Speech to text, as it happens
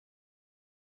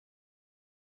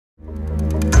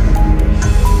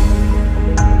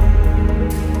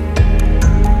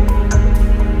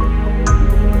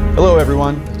Hello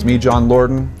everyone, it's me, John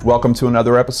Lorden. Welcome to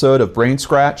another episode of Brain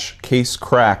Scratch, Case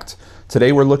Cracked.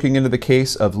 Today we're looking into the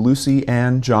case of Lucy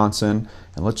Ann Johnson,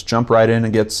 and let's jump right in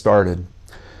and get started.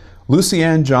 Lucy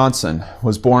Ann Johnson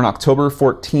was born October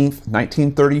 14th,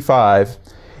 1935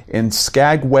 in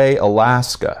Skagway,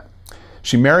 Alaska.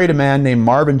 She married a man named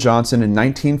Marvin Johnson in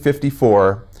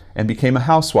 1954 and became a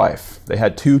housewife. They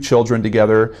had two children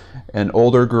together, an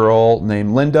older girl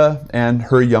named Linda and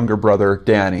her younger brother,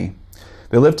 Danny.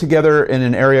 They lived together in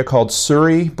an area called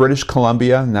Surrey, British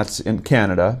Columbia, and that's in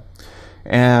Canada.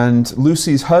 And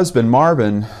Lucy's husband,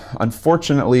 Marvin,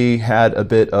 unfortunately had a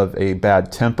bit of a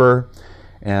bad temper,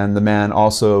 and the man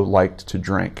also liked to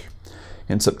drink.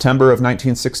 In September of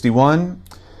 1961,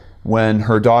 when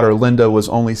her daughter Linda was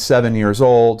only 7 years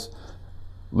old,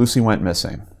 Lucy went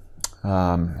missing.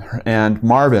 And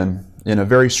Marvin, in a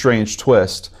very strange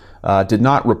twist, did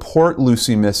not report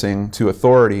Lucy missing to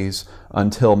authorities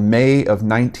until May of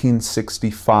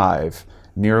 1965,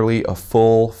 nearly a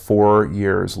full 4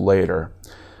 years later.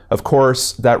 Of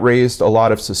course, that raised a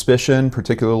lot of suspicion,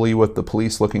 particularly with the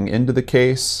police looking into the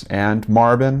case and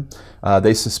Marvin.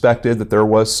 They suspected that there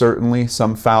was certainly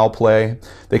some foul play.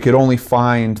 They could only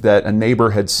find that a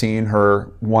neighbor had seen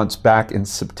her once back in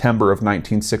September of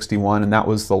 1961, and that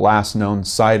was the last known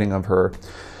sighting of her.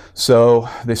 So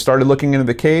they started looking into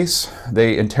the case.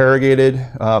 They interrogated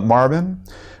Marvin.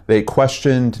 They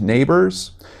questioned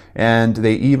neighbors, and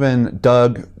they even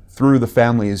dug through the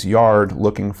family's yard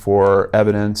looking for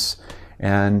evidence,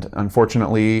 and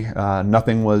unfortunately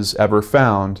nothing was ever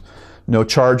found. No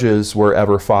charges were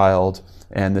ever filed,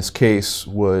 and this case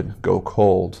would go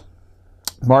cold.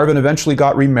 Marvin eventually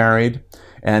got remarried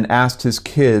and asked his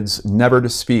kids never to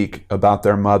speak about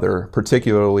their mother,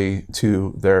 particularly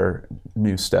to their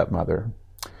new stepmother.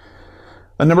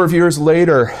 A number of years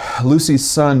later, Lucy's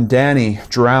son Danny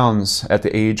drowns at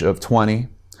the age of 20,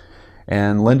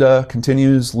 and Linda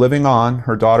continues living on,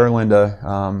 her daughter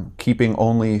Linda, keeping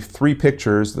only three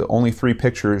pictures, the only three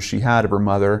pictures she had of her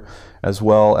mother, as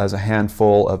well as a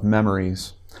handful of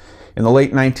memories. In the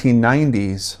late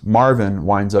 1990s, Marvin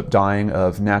winds up dying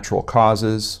of natural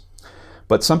causes.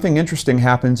 But something interesting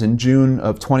happens in June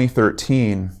of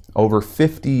 2013, over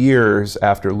 50 years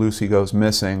after Lucy goes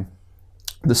missing.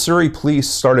 The Surrey police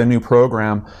start a new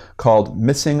program called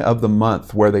Missing of the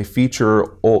Month, where they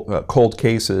feature cold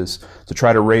cases to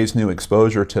try to raise new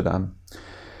exposure to them.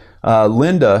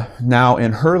 Linda, now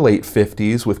in her late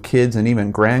 50s with kids and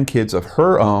even grandkids of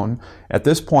her own, at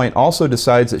this point also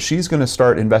decides that she's going to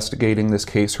start investigating this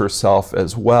case herself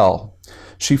as well.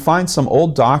 She finds some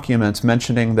old documents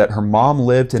mentioning that her mom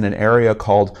lived in an area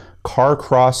called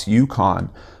Carcross,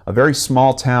 Yukon, a very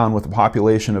small town with a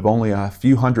population of only a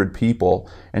few hundred people,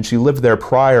 and she lived there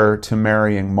prior to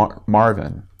marrying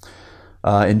Marvin.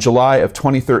 In July of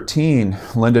 2013,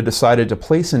 Linda decided to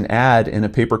place an ad in a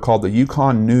paper called the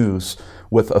Yukon News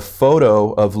with a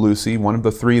photo of Lucy, one of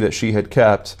the three that she had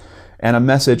kept, and a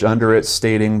message under it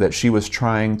stating that she was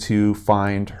trying to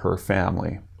find her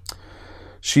family.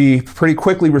 She pretty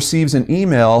quickly receives an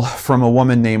email from a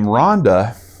woman named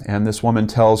Rhonda, and this woman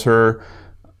tells her,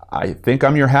 "I think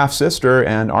I'm your half-sister,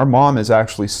 and our mom is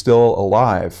actually still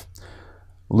alive."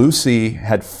 Lucy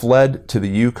had fled to the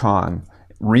Yukon,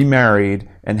 remarried,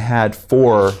 and had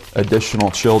 4 additional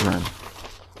children.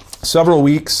 Several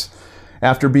weeks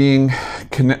after being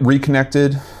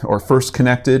reconnected, or first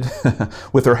connected,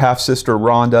 with her half-sister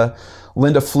Rhonda,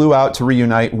 Linda flew out to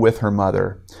reunite with her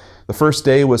mother. The first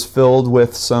day was filled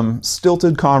with some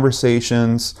stilted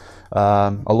conversations,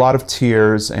 a lot of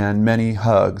tears, and many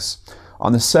hugs.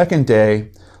 On the second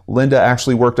day, Linda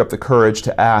actually worked up the courage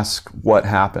to ask what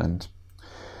happened.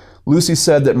 Lucy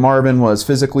said that Marvin was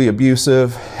physically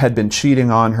abusive, had been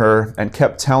cheating on her, and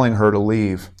kept telling her to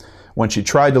leave. When she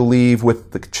tried to leave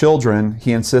with the children,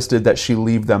 he insisted that she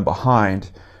leave them behind.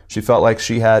 She felt like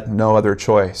she had no other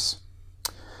choice.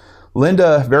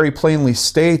 Linda very plainly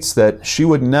states that she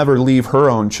would never leave her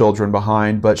own children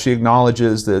behind, but she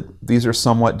acknowledges that these are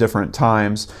somewhat different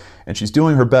times, and she's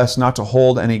doing her best not to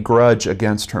hold any grudge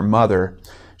against her mother.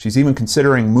 She's even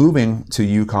considering moving to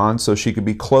Yukon so she could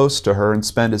be close to her and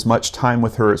spend as much time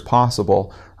with her as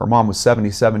possible. Her mom was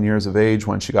 77 years of age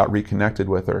when she got reconnected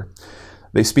with her.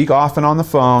 They speak often on the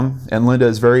phone, and Linda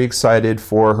is very excited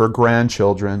for her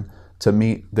grandchildren to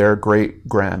meet their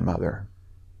great-grandmother.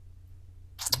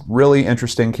 Really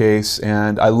interesting case,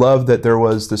 and I love that there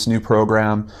was this new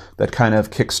program that kind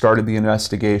of kick-started the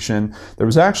investigation. There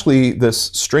was actually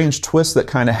this strange twist that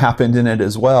kind of happened in it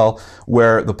as well,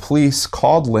 where the police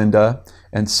called Linda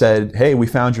and said, "Hey, we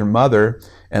found your mother."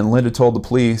 And Linda told the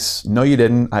police, "No, you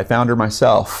didn't. I found her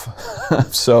myself."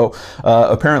 So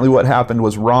apparently what happened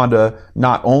was Rhonda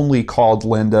not only called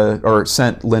Linda or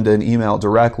sent Linda an email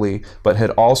directly, but had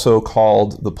also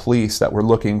called the police that were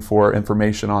looking for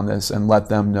information on this and let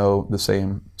them know the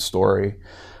same story.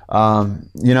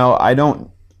 You know,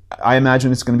 I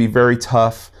imagine it's going to be very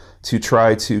tough to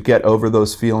try to get over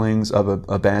those feelings of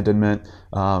abandonment.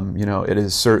 You know, it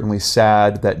is certainly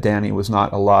sad that Danny was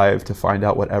not alive to find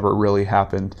out whatever really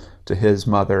happened to his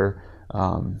mother.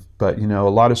 But, you know, a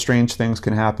lot of strange things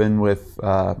can happen with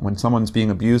when someone's being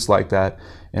abused like that.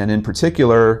 And in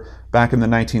particular, back in the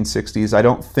 1960s, I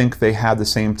don't think they had the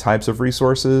same types of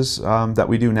resources that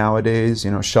we do nowadays, you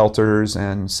know, shelters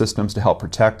and systems to help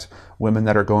protect women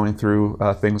that are going through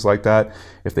things like that.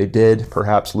 If they did,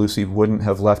 perhaps Lucy wouldn't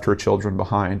have left her children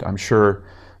behind. I'm sure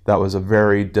that was a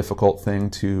very difficult thing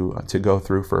to go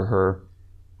through for her.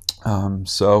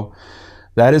 So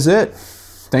that is it.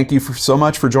 Thank you so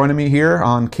much for joining me here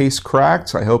on Case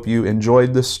Cracked. I hope you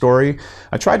enjoyed this story.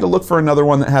 I tried to look for another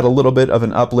one that had a little bit of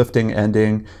an uplifting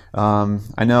ending.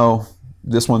 I know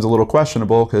this one's a little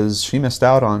questionable because she missed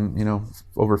out on, you know,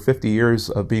 over 50 years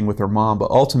of being with her mom,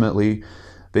 but ultimately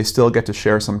they still get to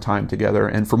share some time together.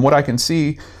 And from what I can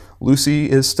see, Lucy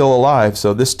is still alive.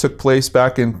 So this took place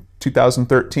back in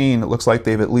 2013. It looks like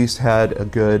they've at least had a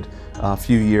good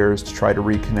few years to try to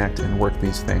reconnect and work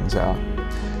these things out.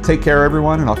 Take care,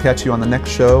 everyone, and I'll catch you on the next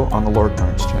show on the Lord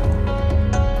Burns channel.